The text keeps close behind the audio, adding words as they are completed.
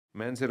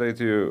मान्छेलाई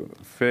त्यो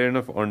fair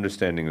enough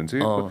understanding हुन्छ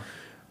कि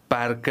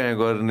पार्क कहाँ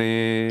गर्ने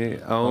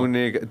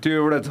आउने त्यो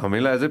एउटा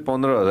झमेला चाहिँ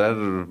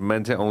 15,000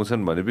 मान्छे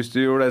आउँछन् भनेपछि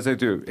त्यो एउटा चाहिँ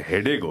त्यो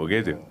हेडेक हो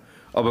क्या त्यो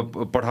अब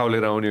पठाउ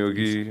लिएर आउने हो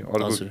कि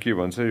अर्को के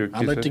भन्छ यो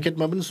हाम्रो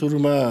टिकटमा पनि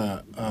सुरुमा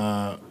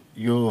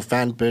यो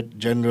फ्यान पेड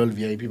जेनरल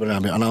भिआइपीबाट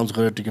हामीले अनाउन्स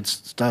गरेर टिकट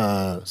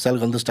सेल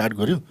गर्न त स्टार्ट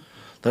गऱ्यो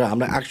तर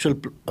हाम्रो actual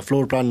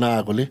floor plan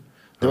नआएकोले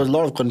there was a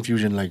lot of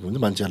confusion like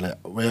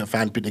मान्छेहरुलाई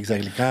fan pit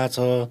exactly कहाँ छ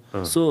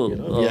so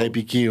VIP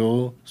के हो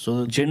so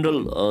general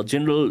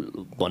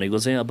भनेको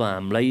चाहिँ अब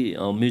हामीलाई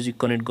म्युजिक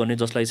कनेक्ट गर्ने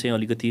जसलाई चाहिँ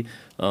अलिकति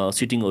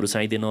सिटिङहरु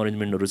चाहिदैन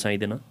अरेन्जमेन्टहरु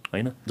चाहिदैन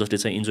हैन जसले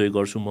चाहिँ इन्जोय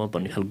गर्छु म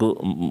भन्ने खालको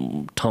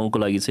ठाउँको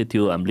लागि चाहिँ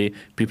त्यो हामीले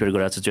प्रिपेयर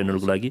गराएको छ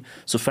जेनरलको लागि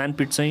सो फ्यान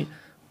पिट चाहिँ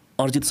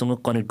अर्जितसँग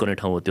कनेक्ट गर्ने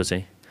ठाउँ हो त्यो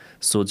चाहिँ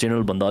सो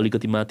जेनरल भन्दा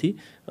अलिकति माथि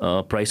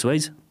प्राइस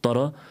वाइज तर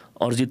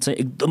अर्जित चाहिँ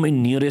एकदमै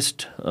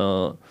नियरेस्ट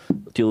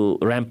त्यो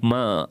र्याम्पमा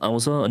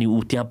आउँछ अनि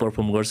उ त्यहाँ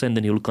परफर्म गर्छ and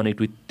then he will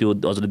connect with त्यो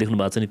हजुरले देख्नु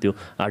भएको छ नि त्यो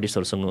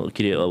आर्टिस्टहरुसँग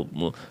के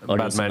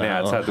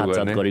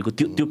हात गरेको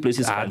त्यो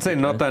प्लेसेस हात चाहिँ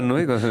नतान्नु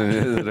है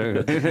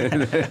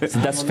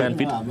that's fan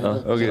pit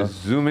okay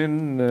zoom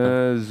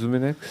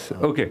in x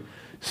okay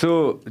so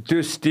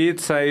त्यो स्टेज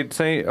साइड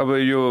चाहिँ अब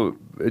यो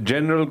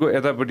जेनरलको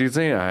यतापट्टि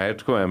चाहिँ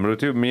हायटको हाम्रो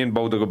त्यो मेन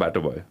बौद्धको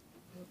बाटो भयो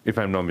if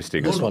I'm not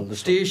mistaken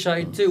stage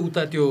side चाहिँ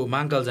उता त्यो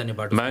माङकाल जाने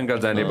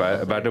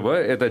बाटो भयो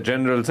यता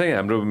जेनरल चाहिँ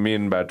हाम्रो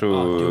मेन बाटो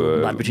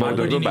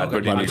बौद्धको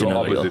बाटोपट्टि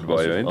अपोजिट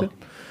भयो हैन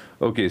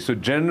ओके सो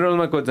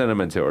जेनरलमा कतिजना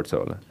मान्छे अट्छ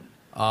होला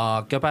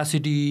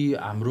क्यापासिटी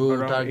हाम्रो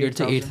टार्गेट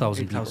चाहिँ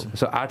 8,000 पिपल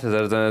सो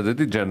 8,000 जना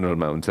जति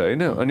जेनरलमा हुन्छ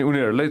हैन अनि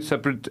उनीहरुलाई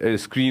सेपरेट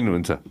स्क्रिन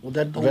हुन्छ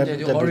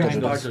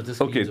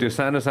ओके त्यो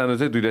सानो सानो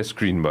चाहिँ दुईटा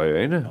स्क्रिन भयो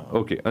हैन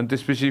ओके अनि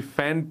त्यसपछि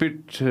फ्यान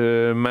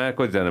पिटमा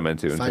कतिजना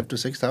मान्छे हुन्छ 5 to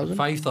 6,000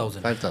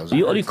 5,000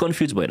 यो अलि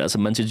कन्फ्युज भइरहेछ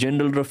मान्छे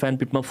जेनरल र फ्यान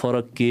पिटमा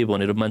फरक के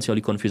भनेर मान्छे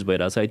अलि कन्फ्युज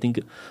भइरहेछ आई थिंक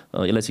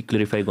यसलाई चाहिँ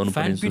क्लियरिफाई गर्नु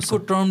पर्छ फ्यान पिटको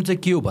टर्म चाहिँ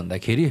के हो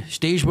भन्दाखेरि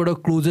स्टेजबाट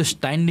क्लोजेस्ट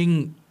स्ट्यान्डिङ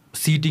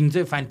सिटिङ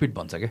चाहिँ फ्यान पिट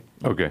भन्छ के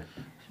ओके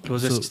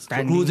क्लोजेस्ट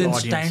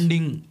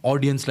स्ट्यान्डिङ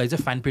अडियन्सलाई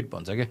चाहिँ फ्यान पिट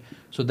भन्छ क्या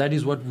so that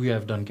is what we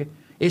have done के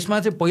यसमा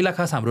चाहिँ पहिला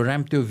खास हाम्रो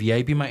ऱ्याम्प त्यो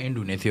भिआइपीमा एन्ड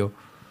हुने थियो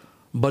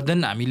बट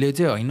देन हामीले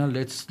चाहिँ होइन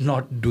लेट्स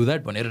नट डु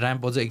द्याट भनेर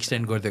ऱ्याम्प अझ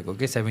एक्सटेन्ड गरिदिएको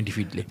के 70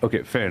 फिटले okay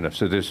fair enough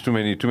so there is to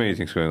many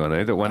things going on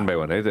है त वन बाई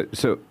वन है त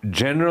सो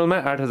जेनरलमा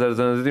 8,000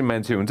 जना जति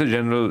मान्छे हुन्छ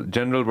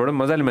जेनरलबाट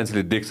मजाले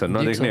मान्छेले देख्छ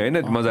नदेख्ने होइन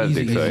मजाले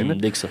देख्छ होइन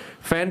देख्छ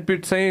फ्यान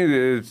पिट चाहिँ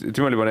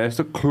तिमीले भने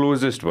जस्तो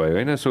क्लोजेस्ट भयो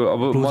होइन सो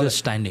अब क्लोजेस्ट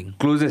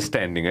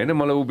स्ट्यान्डिङ होइन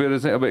मलाई उभिएर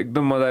चाहिँ अब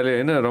एकदम मजाले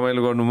होइन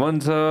रमाइलो गर्नु मन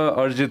छ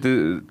अर्जित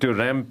त्यो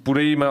ऱ्याम्प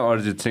पुरैमा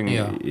अर्जित सिंह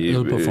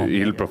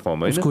हिल पर्फर्म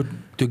होइन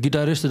त्यो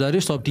गिटारिस्ट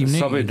सब टिम नै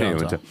सबै त्यही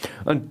हुन्छ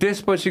अनि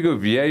त्यसपछिको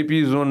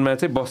भिआइपी जोनमा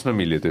चाहिँ बस्न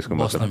मिल्यो त्यसको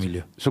बस्न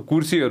मिल्यो सो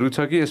कुर्सीहरू छ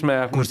कि यसमा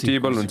आफ्नो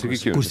टेबल हुन्छ कि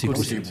के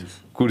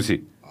हुन्छ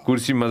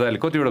कुर्सी मजाले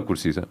कतिवटा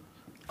कुर्सी छ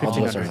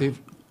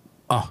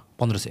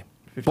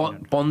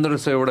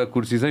 1500 एउटा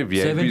कुर्सी चाहिँ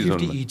भिआइपी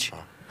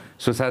जोनमा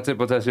सो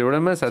 750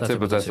 एउटामा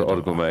 750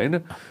 अर्कोमा होइन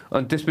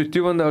अनि त्यसपछि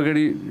त्योभन्दा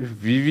अगाडि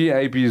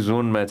भिभिआइपी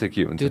जोनमा चाहिँ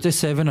के हुन्छ त्यो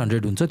चाहिँ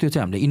 700 हुन्छ त्यो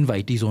चाहिँ हामीले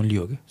इन्भाइटिज ओन्ली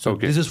हो कि so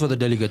this is for the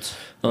delegates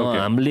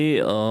हामीले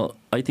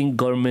आई थिंक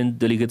गभर्नमेन्ट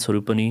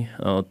डेलिगेट्सहरू पनि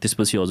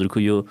त्यसपछि हजुरको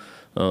यो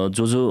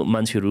जो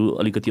मान्छेहरू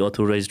अलिकति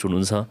अथोराइज्ड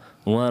हुनुहुन्छ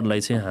उहाँहरूलाई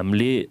चाहिँ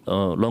हामीले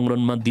लङ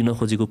रनमा दिन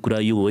खोजेको कुरा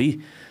यो हो है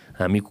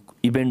हामी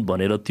इभेन्ट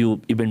भनेर त्यो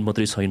इभेन्ट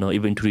मात्रै छैन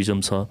इभेन्ट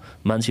टुरिज्म छ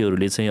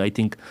मान्छेहरूले चाहिँ आई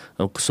थिंक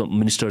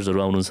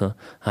मिनिस्टर्सहरू आउनुहुन्छ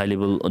हाई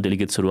लेभल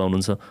डेलिगेट्सहरू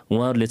आउनुहुन्छ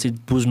उहाँहरूले चाहिँ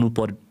बुझ्नु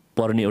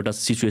पर्ने एउटा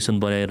सिचुएसन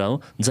बनाएर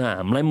हो जहाँ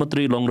हामीलाई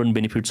मात्रै लङ रन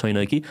बेनिफिट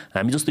छैन कि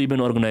हामी जस्तो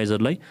इभेन्ट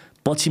अर्गनाइजरलाई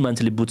पछि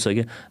मान्छेले बुझ्छ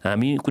क्या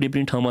हामी कुनै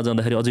पनि ठाउँमा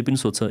जाँदाखेरि अझै पनि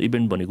सोध्छ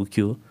इभेन्ट भनेको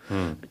के हो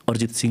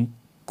अरिजित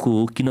सिंहको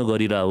किन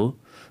गरिरह हो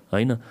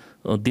होइन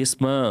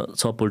देशमा छ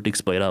पोलिटिक्स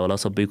भइरह होला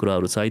सबै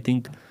कुराहरू छ आई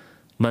थिंक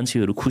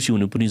मान्छेहरू खुसी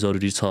हुनु पनि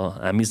जरुरी छ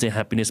हामी चाहिँ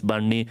ह्याप्पिनेस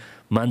बाँड्ने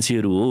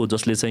मान्छेहरू हो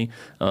जसले चाहिँ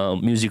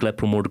म्युजिकलाई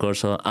प्रमोट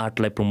गर्छ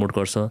आर्टलाई प्रमोट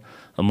गर्छ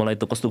मलाई त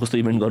कस्तो कस्तो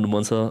इभेन्ट गर्नु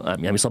मन छ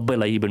हामी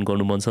सबैलाई इभेन्ट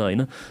गर्नु मन छ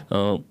होइन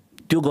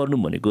त्यो गर्नु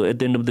भनेको at the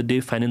and of the day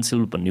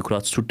financial भन्ने कुरा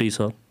छुट्टै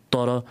छ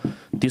तर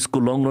त्यसको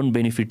लङ रन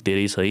बेनिफिट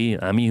धेरै छ है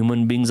हामी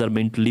human beings are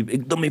meant to leave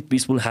एकदमै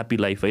पिसफुल ह्याप्पी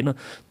लाइफ होइन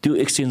त्यो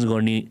एक्सचेन्ज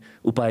गर्ने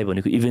उपाय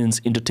भनेको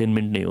इभेन्ट्स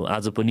इन्टरटेनमेन्ट नै हो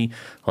आज पनि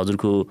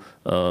हजुरको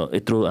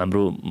यत्रो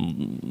हाम्रो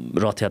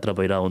रथयात्रा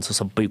भइरहेको हुन्छ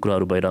सबै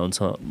कुराहरू भइरहेको हुन्छ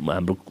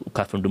हाम्रो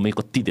काठमाडौँमै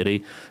कति धेरै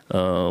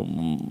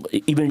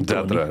इभेन्ट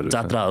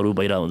जात्राहरू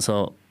भइरहेको हुन्छ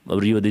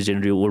रियो दि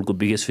जेनेरियो वर्ल्डको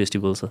बिगेस्ट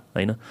फेस्टिभल छ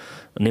होइन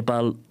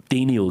नेपाल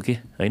त्यही नै हो कि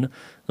होइन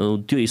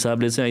त्यो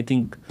हिसाबले चाहिँ आई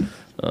थिङ्क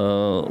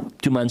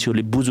त्यो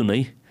मान्छेहरूले बुझुन् है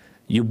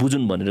यो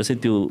बुझुन् भनेर चाहिँ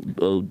त्यो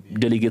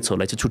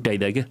डेलिगेट्सहरूलाई चाहिँ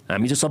छुट्याइदियो क्या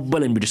हामी चाहिँ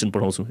सबैलाई इन्भिटेसन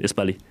पठाउँछौँ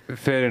यसपालि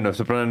फेयर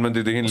इनफ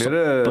प्रधानमन्त्रीदेखि लिएर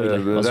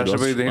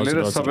राष्ट्रपतिदेखि लिएर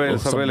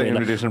सबैलाई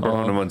इन्भिटेसन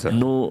पठाउनु मन छ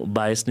नो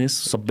बायसनेस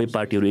सबै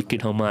पार्टीहरू एकै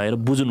ठाउँमा आएर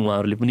बुझुन्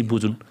उहाँहरूले पनि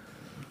बुझुन्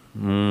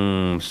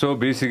सो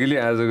बेसिकली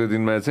आजको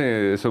दिनमा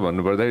चाहिँ यसो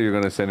भन्नुपर्दा you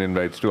gonna send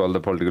इन्भाइट्स to all the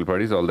political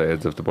parties all the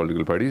heads of the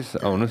political parties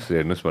आउनुहोस्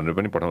हेर्नुहोस् भनेर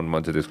पनि पठाउनु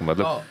मन छ त्यसको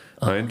मतलब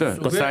होइन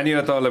त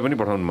स्थानीय तहलाई पनि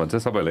पठाउनु मन छ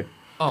सबैलाई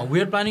we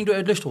are planning to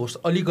at least host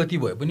अलिकति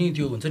भए पनि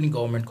त्यो हुन्छ नि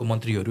गभर्मेन्टको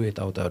मन्त्रीहरू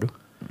यताउताहरू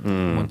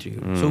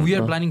मन्त्रीहरू so we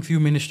are planning few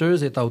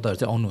ministers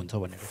यताउताहरू चाहिँ आउनुहुन्छ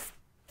भनेर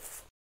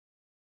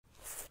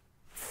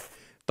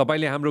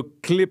तपाईँले हाम्रो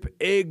क्लिप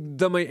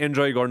एकदमै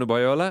एन्जोय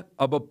गर्नुभयो होला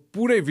अब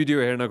पुरै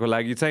भिडियो हेर्नको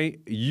लागि चाहिँ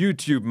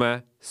युट्युबमा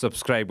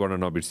सब्स्क्राइब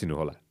गर्न नबिर्सिनु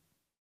होला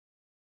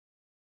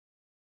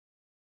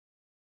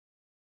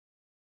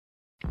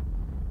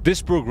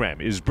This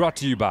program is brought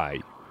to you by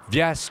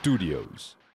Vias Studios.